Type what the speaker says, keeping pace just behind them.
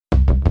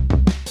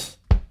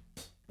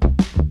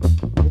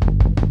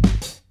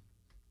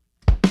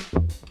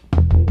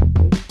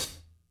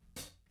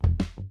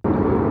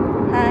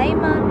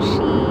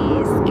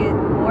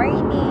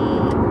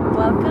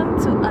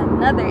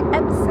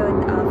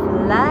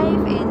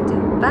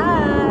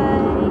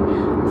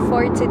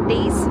for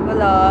today's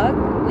vlog,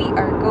 we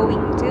are going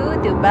to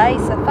Dubai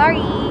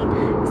Safari.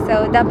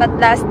 So, dapat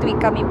last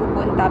week kami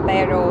pupunta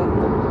pero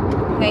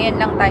ngayon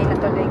lang tayo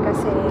natuloy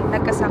kasi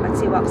nagkasakit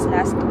si Wax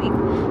last week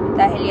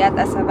dahil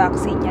yata sa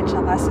vaccine niya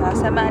tsaka sa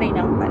sama rin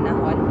ng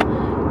panahon.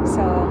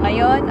 So,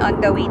 ngayon, on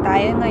the way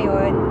tayo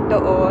ngayon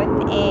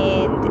doon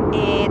and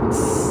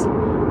it's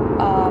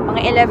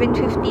mga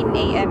 11:15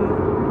 AM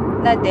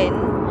na din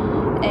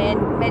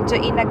and medyo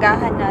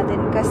inagahan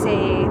natin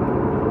kasi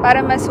para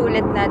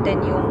masulit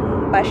natin yung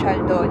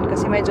pasyal doon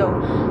kasi medyo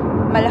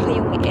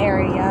malaki yung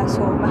area.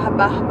 So,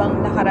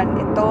 mahaba-habang lakaran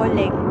ito,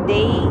 leg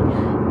day.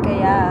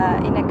 Kaya,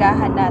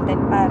 inagahan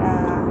natin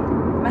para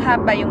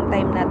mahaba yung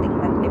time nating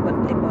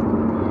maglibot-libot.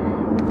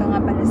 Ito nga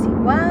pala si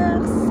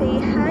Wax.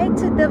 Say hi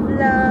to the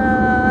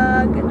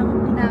vlog.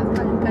 Anong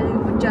pinakalkal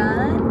mo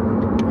dyan?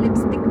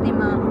 Lipstick ni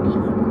Mami.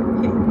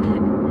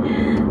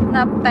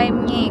 Nap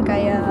time niya eh,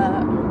 kaya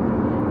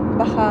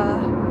baka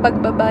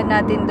pagbaba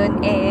natin doon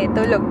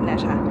tulog na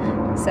siya.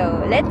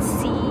 So, let's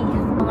see.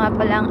 Ito nga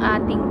pala ang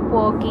ating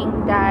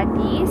walking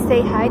daddy.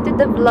 Say hi to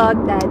the vlog,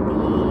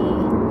 daddy.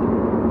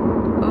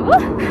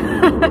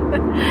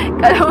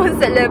 Kala mo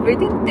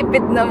celebrity,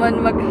 tipid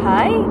naman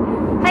mag-hi.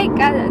 Hi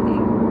ka, daddy.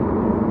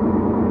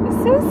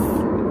 Sus.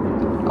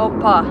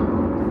 Opa.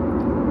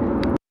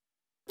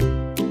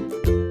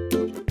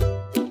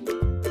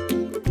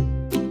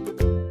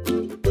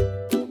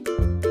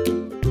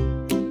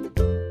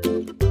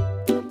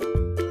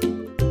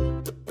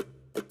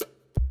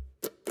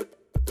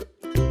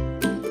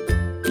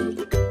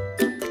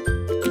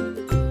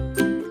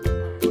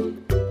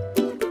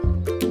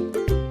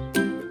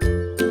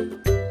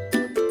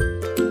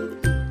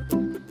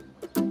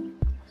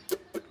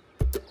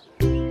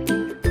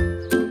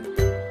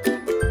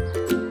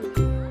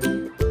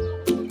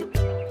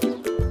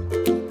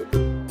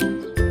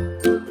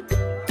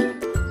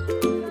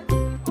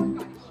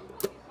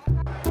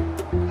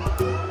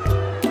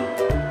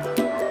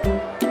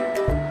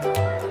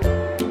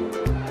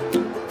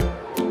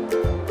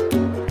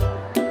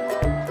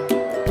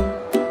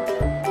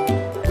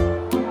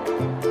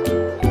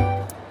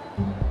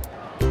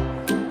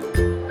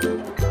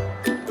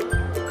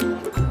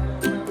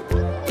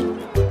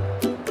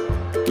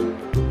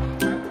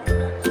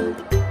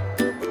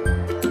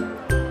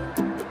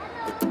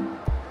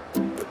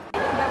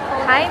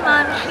 Hi,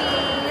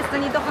 Momshies!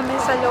 Nandito kami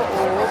sa loob.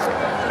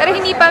 Pero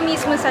hindi pa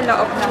mismo sa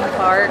loob ng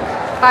park.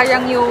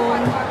 Parang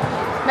yung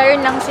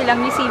meron lang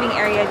silang receiving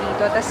area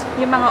dito. Tapos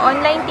yung mga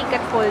online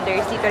ticket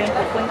holders dito rin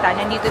pupunta.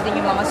 Nandito din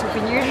yung mga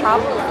souvenir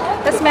shop.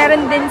 Tapos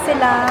meron din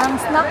silang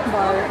snack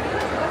bar.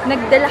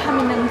 Nagdala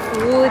kami ng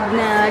food.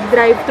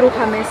 Nag-drive-thru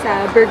kami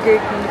sa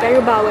Burger King. Pero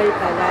bawal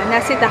pala.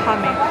 Nasita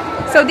kami.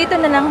 So dito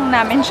na lang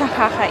namin siya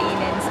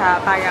kakainin sa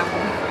parang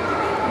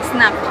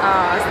snack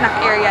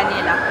area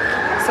nila.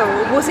 So,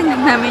 ubusin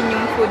lang namin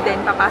yung food din.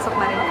 Papasok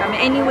na rin kami.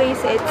 Anyways,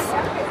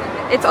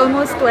 it's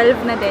almost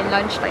 12 na din.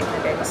 Lunchtime na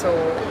din. So,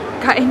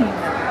 kain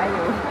muna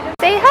tayo.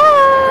 Say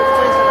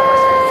hi!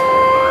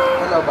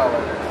 Hello,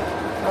 bawal.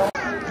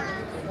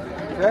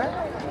 Okay?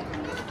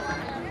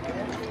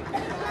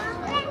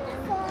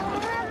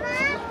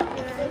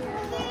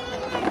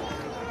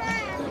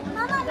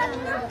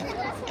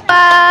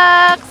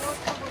 Wax!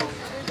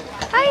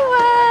 Hi,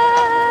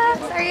 Wax!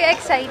 Are you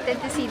excited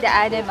to see the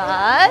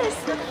animals?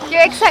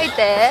 You're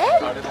excited?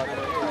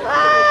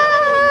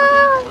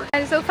 Wow!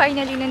 So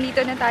finally,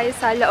 nandito na tayo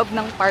sa loob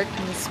ng park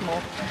mismo.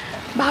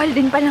 Bawal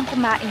din palang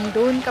kumain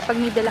doon kapag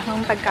may dala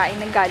kang pagkain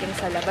na galing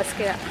sa labas.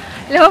 Kaya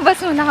lumabas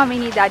muna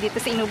kami ni Daddy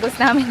tapos inubos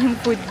namin yung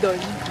food doon.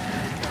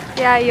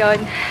 Kaya yun.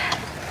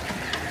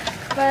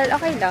 Well,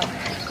 okay lang.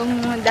 Kung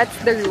that's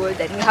the rule,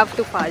 then we have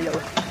to follow.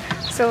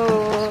 So,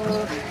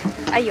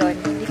 ayun.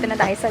 Dito na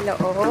tayo sa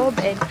loob.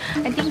 And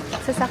I think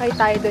sasakay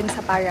tayo doon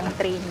sa parang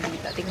train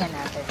dito. Tingnan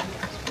natin.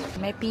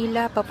 May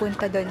pila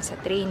papunta doon sa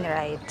train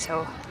ride.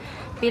 So,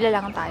 pila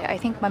lang tayo.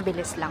 I think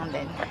mabilis lang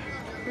din.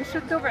 We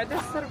should go by this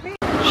survey.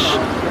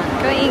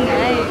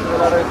 Kaingay.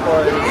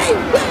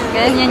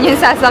 Ganyan yung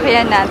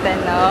sasakyan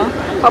natin, no?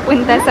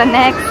 Papunta sa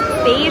next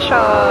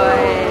station.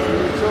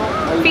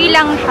 Free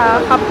lang siya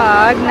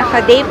kapag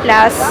naka-day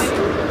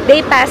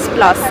pass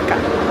plus ka.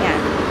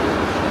 Yan.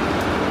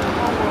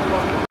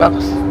 Box.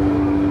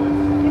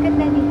 Look at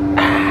Daddy.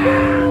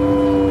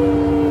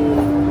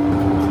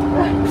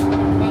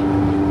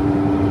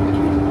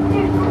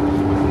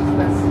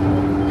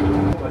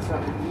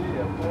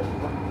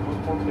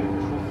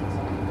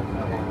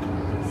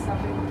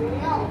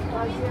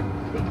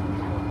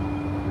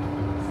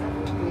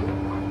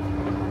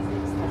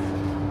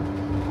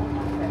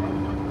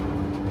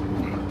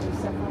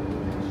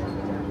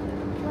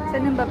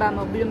 Saan ang baba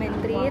mo?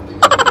 Blumentritt?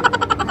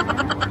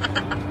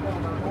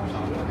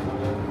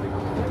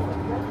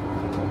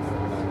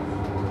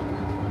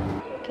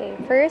 Okay,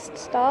 first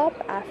stop,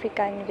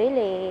 African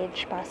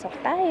Village. Pasok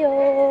tayo.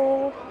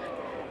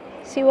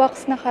 Si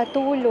Wax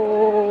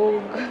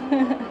nakatulog.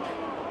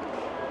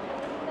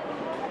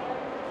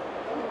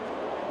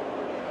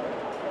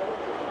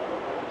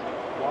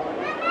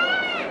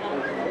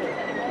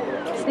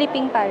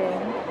 Sleeping pa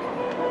rin.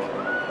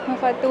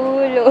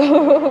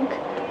 Makatulog.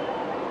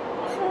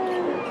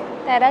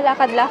 Tara,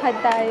 lakad-lakad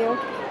tayo.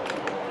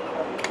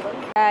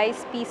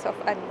 Guys, piece of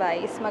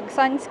advice.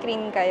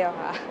 Mag-sunscreen kayo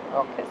ha.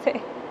 Okay. Kasi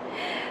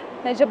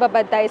medyo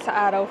babad tayo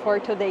sa araw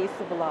for today's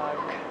vlog.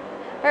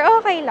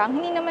 Pero okay lang.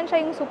 Hindi naman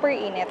siya yung super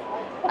init.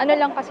 Ano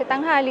lang kasi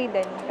tanghali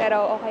din.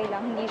 Pero okay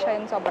lang. Hindi siya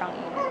yung sobrang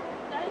init.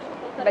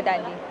 Diba,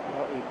 Daddy?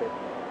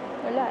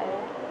 Wala eh.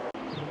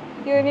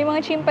 Yun, may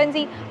mga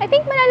chimpanzee. I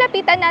think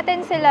malalapitan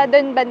natin sila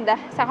doon banda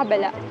sa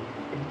kabila.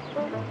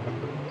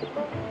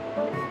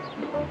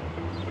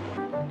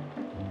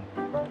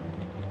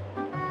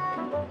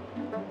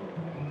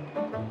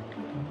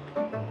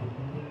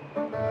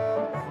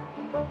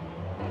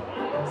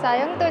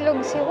 Sayang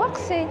tulog si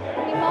Wax eh.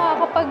 Hindi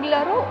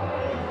makakapaglaro.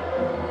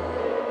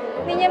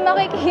 Hindi niya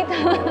makikita.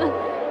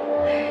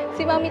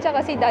 Si Mami tsaka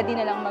si Daddy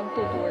na lang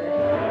magtutour.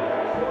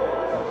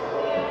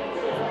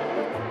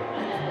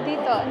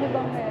 Dito, ano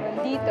bang meron?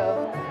 Dito.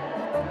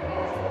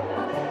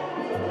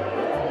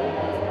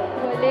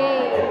 Wala.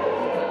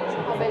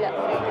 Sa kabila.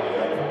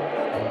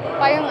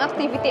 Parang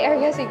activity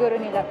area siguro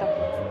nila to.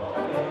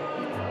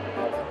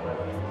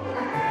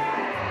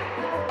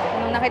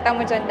 Anong nakita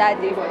mo dyan,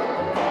 Daddy?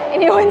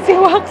 Iniwan si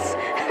Wax.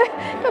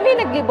 Kami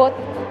naglibot.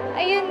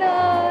 Ayun na.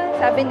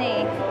 Sabi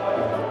na eh.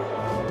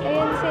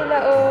 Ayun sila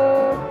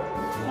oh.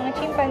 Mga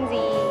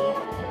chimpanzee.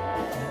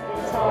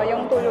 So,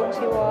 yung tulog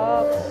si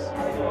Wax.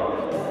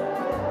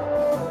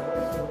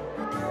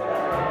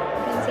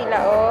 Ayun sila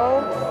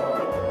oh.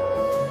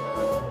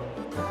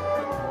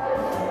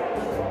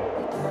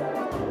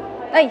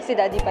 Ay, si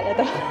Daddy pala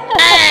to.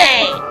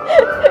 Hey!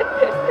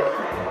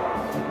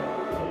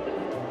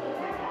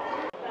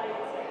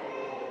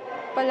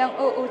 Palang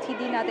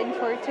OOTD natin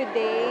for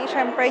today.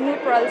 Siyempre,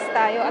 neutrals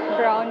tayo at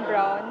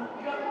brown.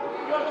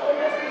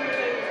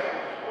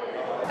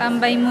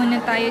 Tambay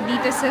muna tayo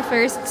dito sa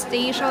first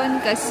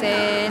station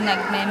kasi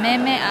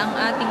nagme-meme ang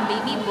ating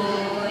baby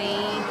boy.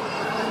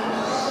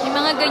 Yung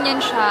mga ganyan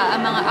siya,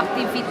 ang mga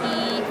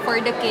activity for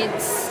the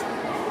kids.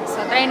 So,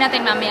 try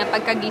natin mamaya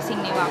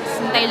pagkagising ni Wax.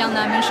 Hintay lang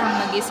namin siyang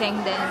magising,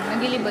 then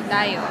maglilibot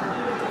tayo.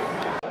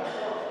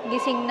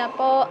 Gising na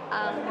po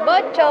ang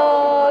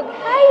Botchog!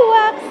 Hi,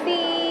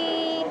 Waxy!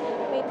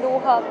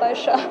 Luha pa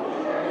siya.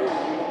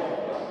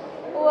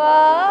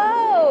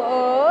 Wow!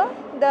 Oh,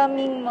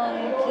 daming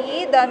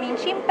monkey, daming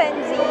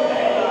chimpanzees.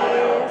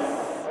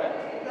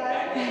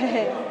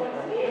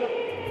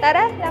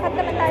 Tara, lakad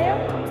naman tayo.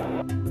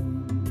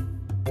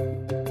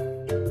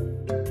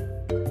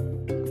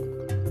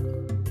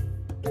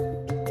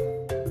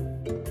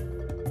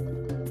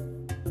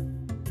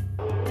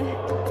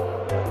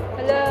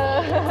 Hello!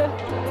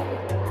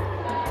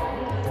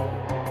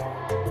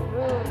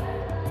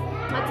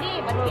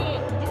 Matli!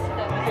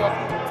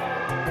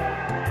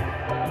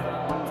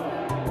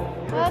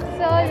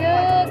 So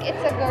look,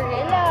 it's a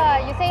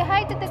gorilla. You say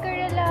hi to the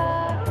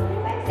gorilla.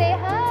 Say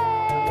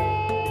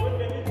hi.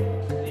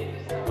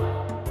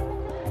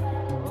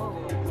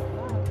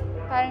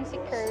 Parang si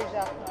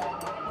Kerjak na.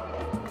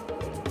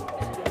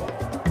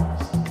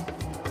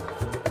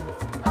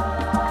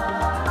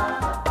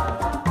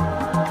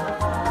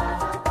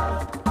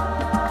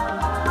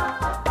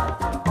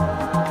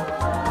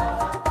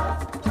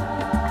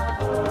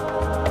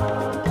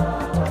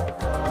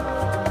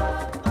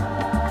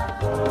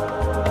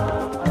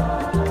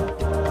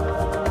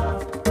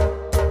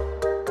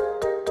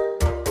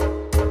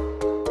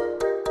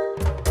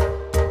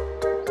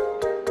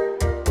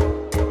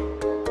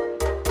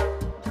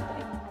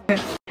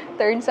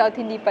 Turns out,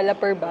 hindi pala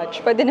per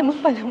batch. Pwede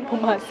naman palang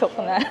pumasok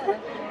na.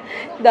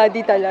 Daddy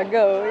talaga,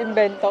 oh.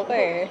 Invento ka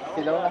eh.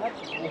 Silaw lahat.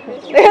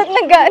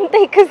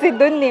 Nag-aantay kasi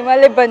dun eh.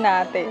 Maliban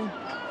natin.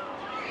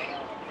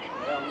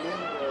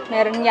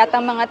 Meron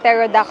yata mga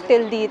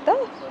pterodactyl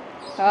dito.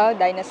 Oh,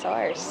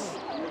 dinosaurs.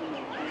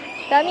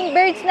 Daming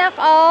birds na.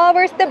 Oh,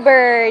 where's the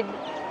bird?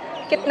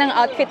 Cute ng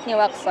outfit ni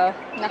Wax, oh.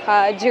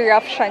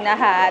 Naka-giraffe siya na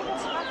hat.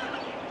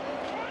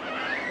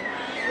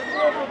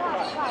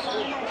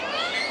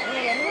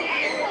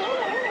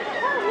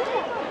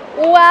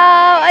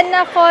 Wow!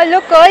 Anak ko,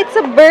 look oh, it's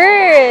a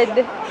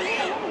bird!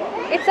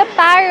 It's a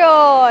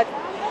parrot!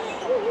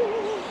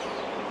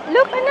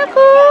 Look, anak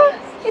ko!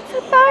 It's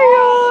a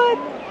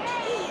parrot!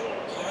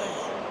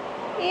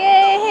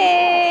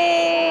 Yay!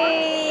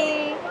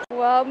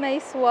 Wow,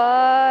 may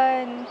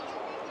swan!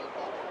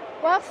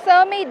 Wow,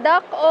 so may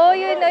duck oh,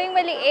 yun oh, yung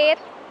maliit.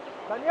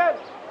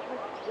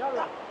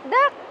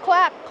 Duck!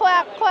 Quack!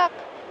 Quack! Quack!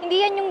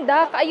 Hindi yan yung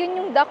duck, ayun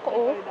yung duck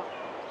oh.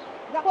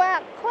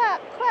 Quack! Quack!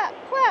 Quack!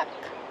 Quack!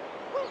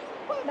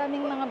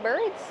 Daming mga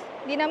birds.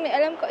 Hindi namin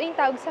alam kung yung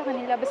tawag sa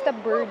kanila. Basta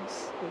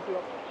birds.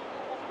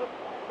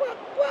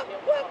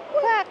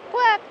 Quack,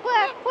 quack,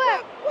 quack,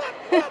 quack.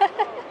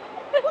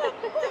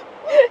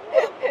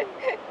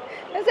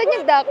 Nasaan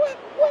yung duck?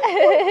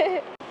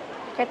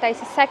 Okay, tayo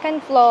sa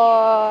second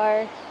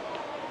floor.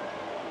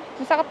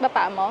 Masakit ba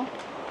paa mo?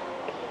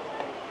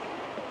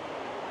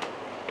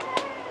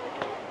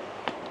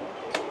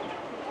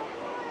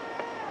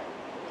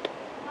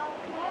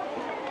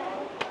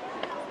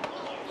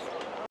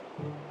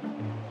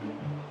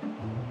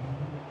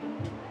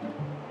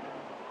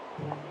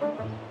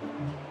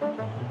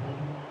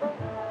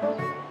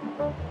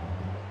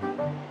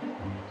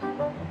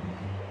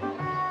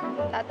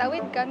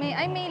 Tawid kami.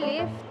 Ay, may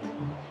lift.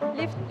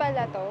 Lift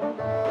pala to.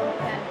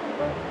 Yan.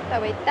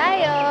 Tawid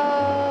tayo.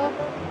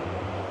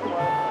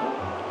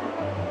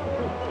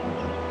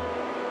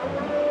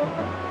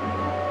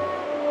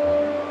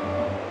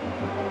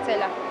 Yan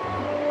sila.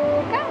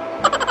 Come.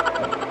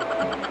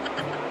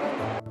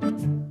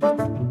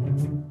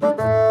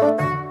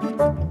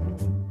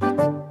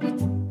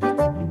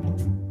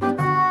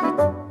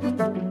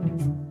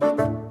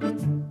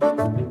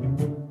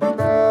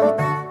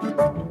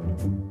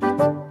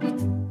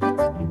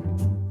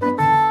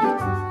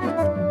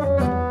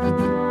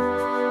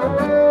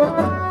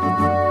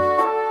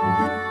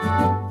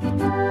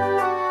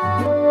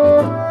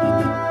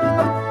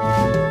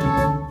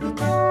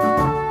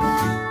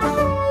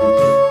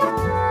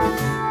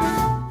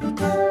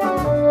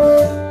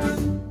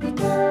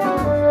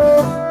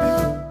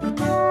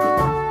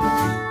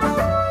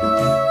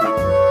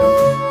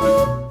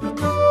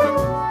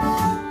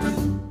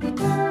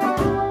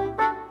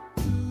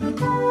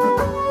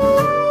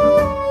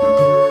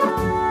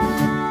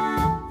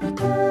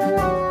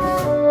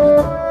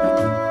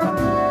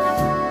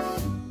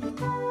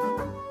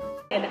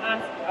 And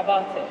ask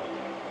about it.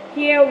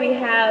 Here we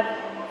have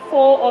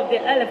 4 of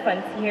the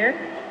elephants here.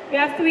 We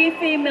have 3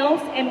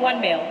 females and 1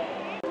 male.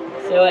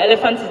 So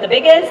elephants is the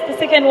biggest, the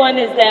second one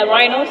is the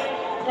rhinos,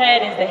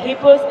 third is the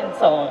hippos, and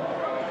so on.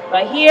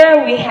 But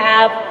here we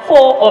have 4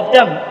 of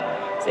them.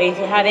 So if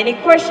you have any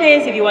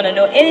questions, if you want to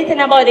know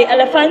anything about the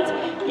elephant,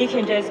 you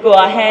can just go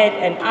ahead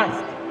and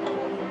ask.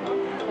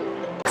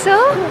 So,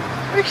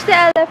 where's the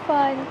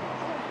elephant?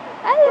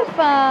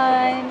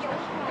 Elephant!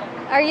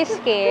 Are you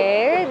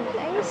scared?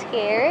 Are you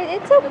scared?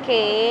 It's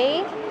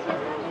okay.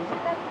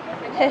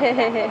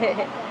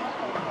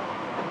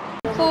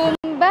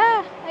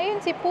 Pumba! Ayun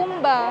si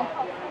Pumba.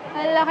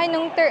 Ang laki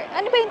ng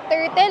ano ba yung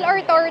turtle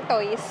or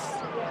tortoise?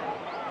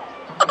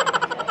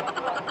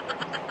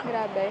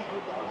 Grabe.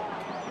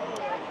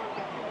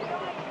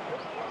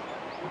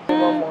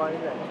 Oo.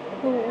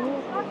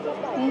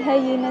 May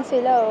hyena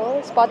sila, oh.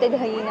 Spotted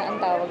hyena ang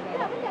tawag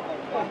nila.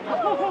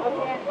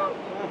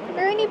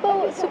 Pero hindi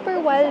ba super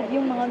wild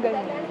yung mga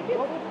ganyan?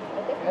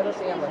 Meron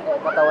siya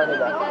katawan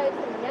nila.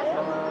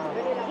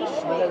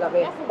 Mga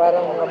malalaki,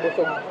 parang mga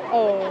busog.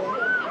 Oo.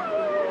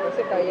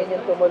 Kasi kaya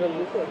niyang tumalon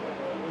dito.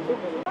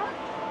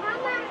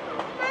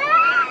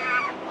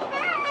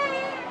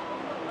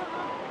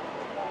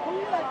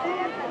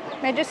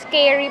 Medyo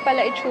scary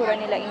pala itsura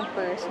nila in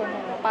person.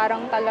 No?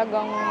 Parang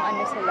talagang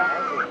ano sila,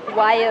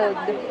 wild.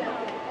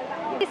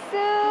 Ay,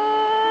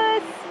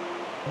 sus!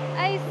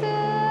 Ay,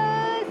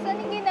 sus!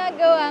 Anong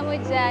ginagawa mo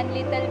dyan,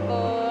 little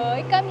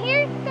boy? Come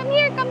here! Come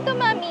here! Come to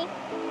mommy!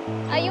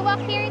 You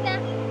walk here na.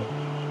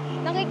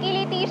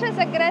 Nakikiliti siya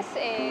sa grass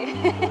eh.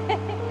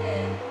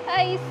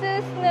 Ay,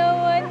 sus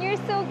naman! You're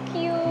so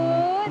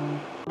cute!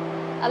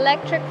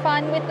 Electric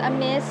fan with a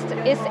mist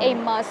is a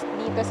must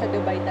dito sa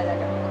Dubai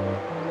talaga.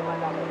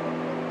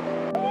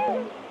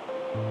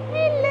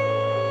 Hello!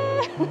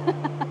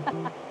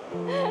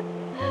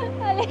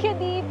 Halika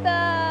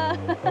dito!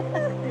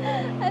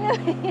 Ano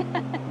ba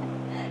yan?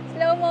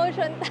 Slow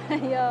motion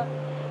tayo.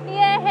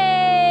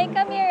 Yay!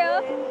 Come here,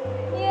 oh!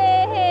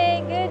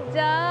 Yay! Good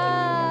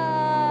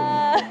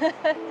job!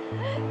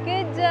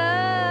 Good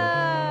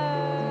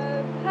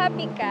job!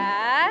 Happy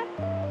ka?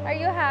 Are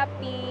you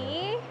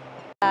happy?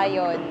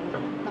 Ayun.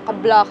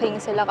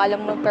 Naka-blocking sila. Kala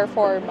mo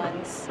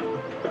performance.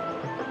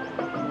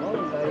 Oh,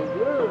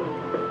 liger.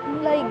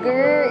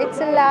 Liger.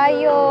 It's a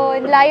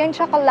lion. Lion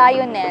tsaka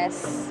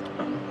lioness.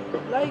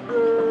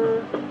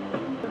 Liger.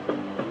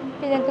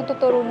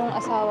 Pinagtuturo ng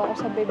asawa ko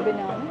sa bebe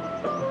namin.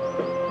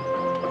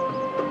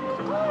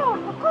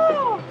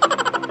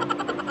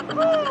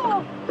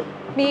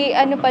 May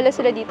ano pala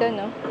sila dito,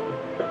 no?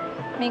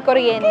 May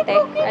kuryente.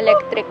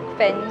 Electric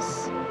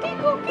fence.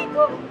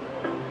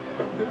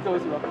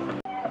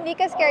 Hindi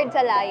ka scared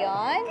sa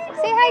lion?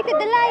 Say hi to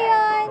the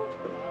lion!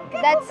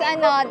 That's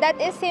ano, that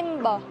is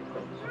Simba.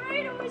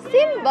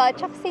 Simba,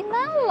 tsaka si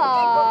Nala.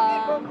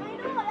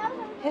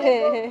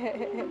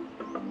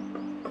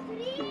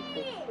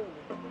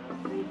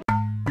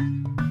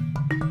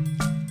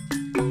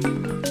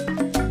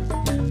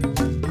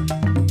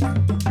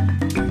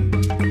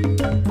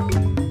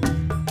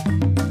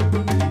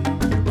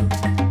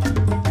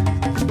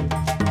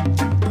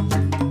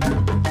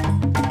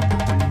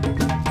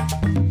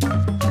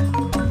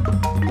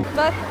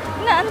 But,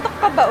 naantok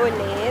ka ba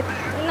ulit?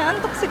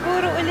 Naantok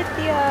siguro ulit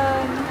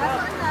yan.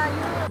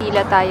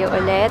 Pila tayo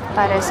ulit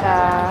para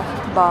sa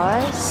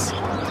bus.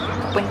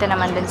 Punta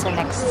naman dun sa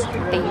next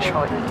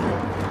station.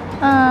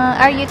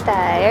 Are you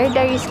tired?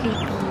 Are you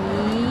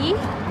sleepy?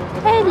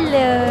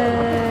 Hello!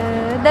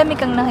 Dami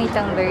kang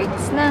nakitang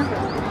birds na.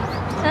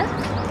 Ha?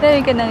 Dami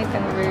kang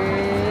nakitang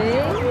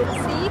birds.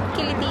 See?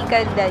 Kiliti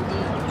ka,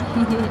 daddy.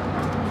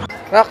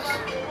 Rox!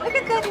 Look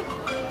at daddy.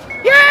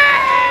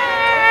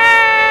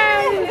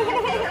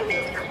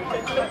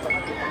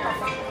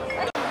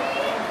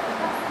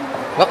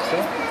 Rox,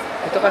 eh?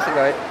 Ito kasi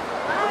guard.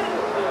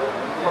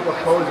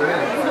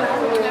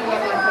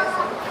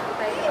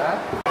 Ha?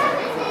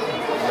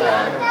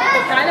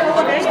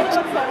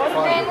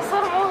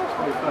 Dinosaur mo.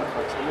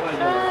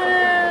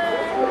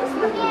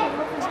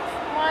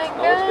 My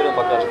God. Он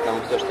покажет нам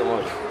все, что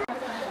может.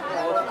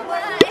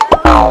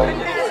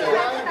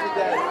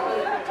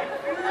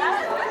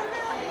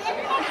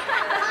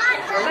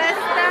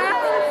 Basta.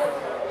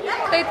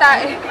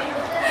 Tay.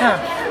 Huh.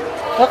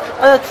 Look,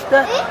 it's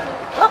the...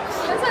 Look.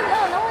 Nasaan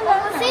na? Nawala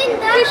na.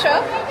 Fish, oh?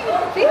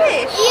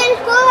 Fish. Iyan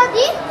ko,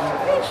 di?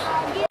 Fish.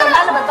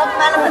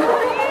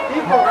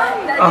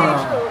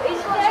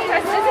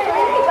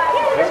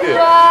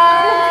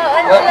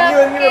 Wow! Ang laki!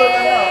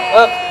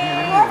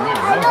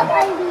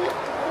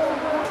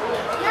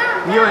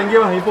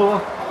 Engiwa,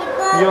 ipo.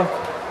 Engiwa.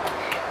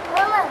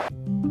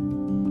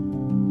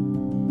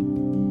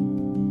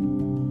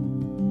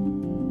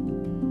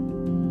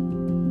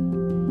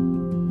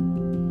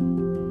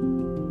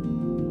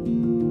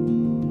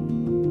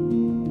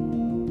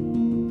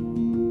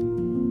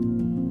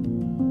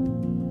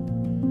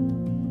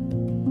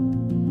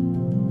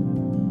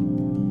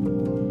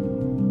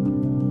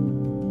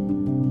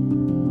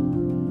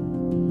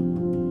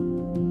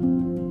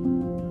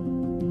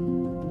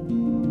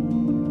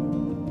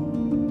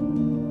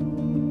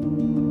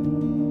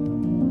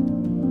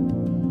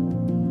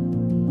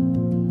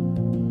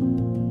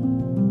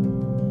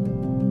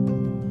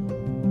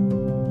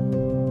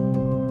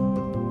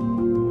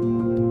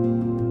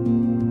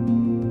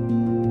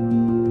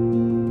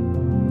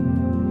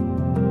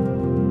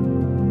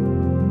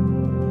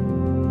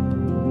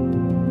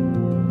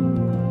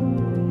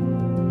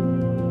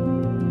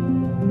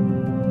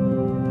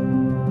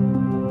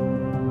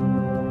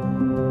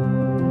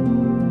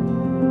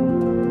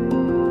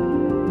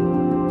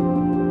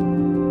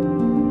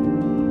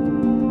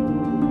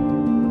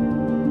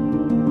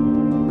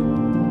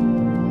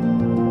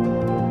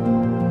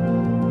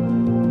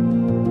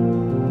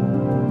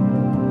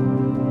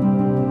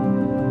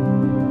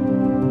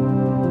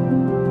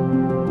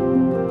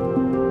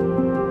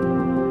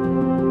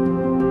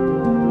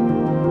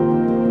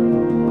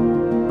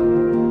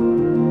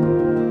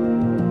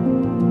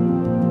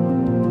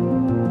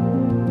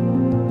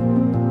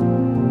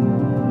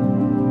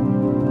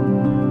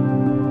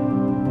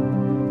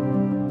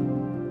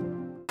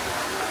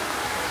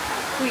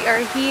 We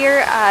are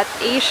here at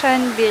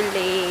Asian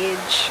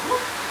Village.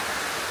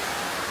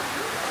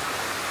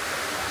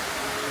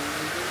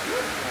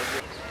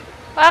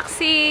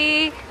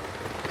 Foxy!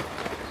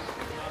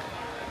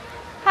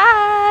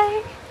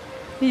 Hi!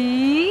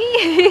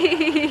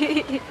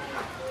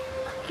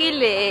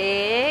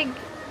 Kilig!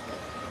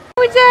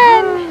 Ano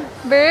dyan?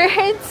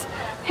 Birds?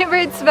 May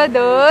birds ba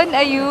doon?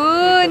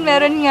 Ayun!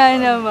 Meron nga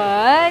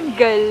naman!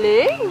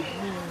 Galing!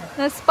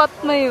 Na-spot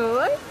mo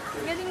yun?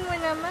 Galing mo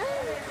naman!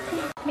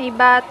 May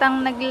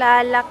batang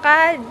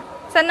naglalakad.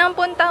 Saan ang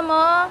punta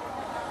mo?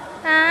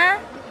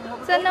 Ha?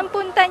 Saan ang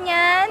punta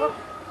niyan?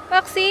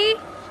 Foxy?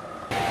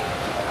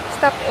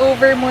 Stop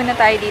over muna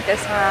tayo dito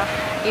sa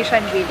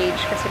Asian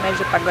Village kasi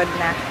medyo pagod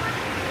na.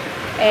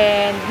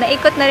 And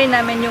naikot na rin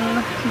namin yung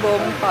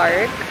buong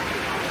park.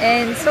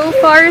 And so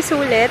far,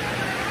 sulit.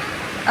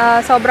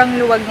 Sobrang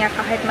luwag niya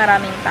kahit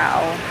maraming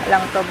tao.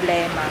 Walang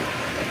problema.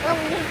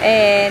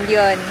 And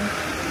yun.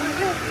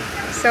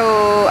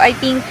 So, I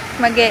think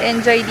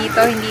mag-e-enjoy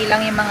dito hindi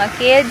lang yung mga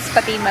kids,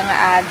 pati yung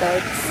mga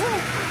adults.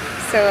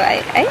 So,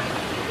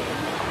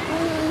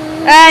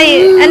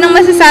 anong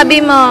masasabi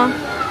mo?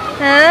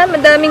 Ha?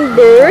 Madaming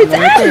birds?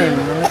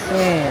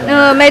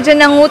 No, medyo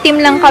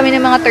nangutim lang kami ng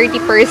mga 30%.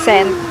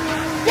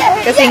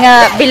 Kasi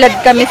nga, bilad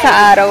kami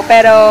sa araw.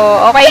 Pero,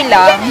 okay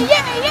lang.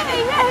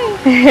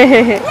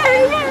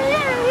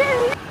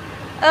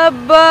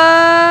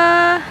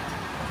 Aba,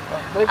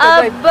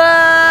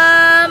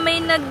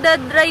 may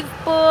nagda-drive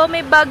po.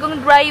 May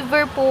bagong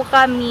driver po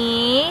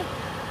kami.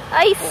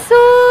 Ay,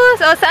 sus!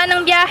 O, saan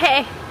ang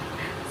biyahe?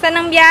 Saan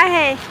ang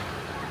biyahe?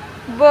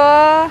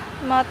 Ba,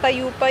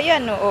 matayo pa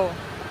yan, oo.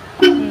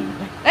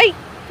 Ay,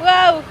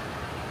 wow!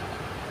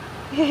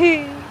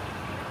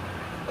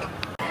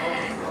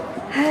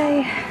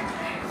 Ay,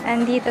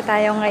 andito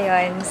tayo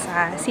ngayon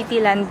sa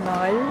Cityland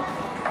Mall.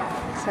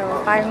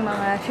 So, parang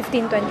mga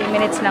 15-20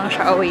 minutes lang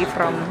siya away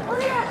from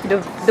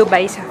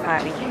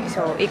Dubaisafari.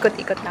 So,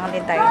 ikot-ikot lang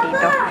din tayo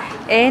dito.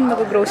 And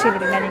mag-grocery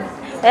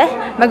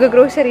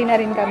na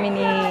rin kami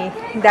ni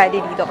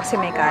Daddy dito kasi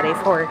may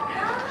Carrefour.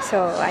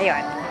 So,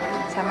 ayun.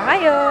 Sama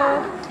kayo!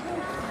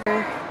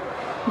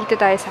 Dito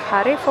tayo sa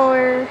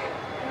Carrefour.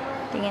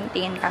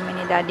 Tingin-tingin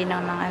kami ni Daddy ng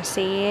mga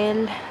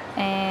sale.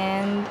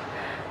 And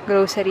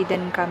grocery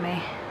din kami.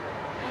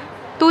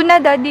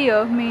 Tuna, Daddy,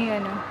 oh. May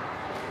ano.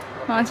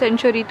 Mga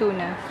century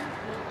tuna.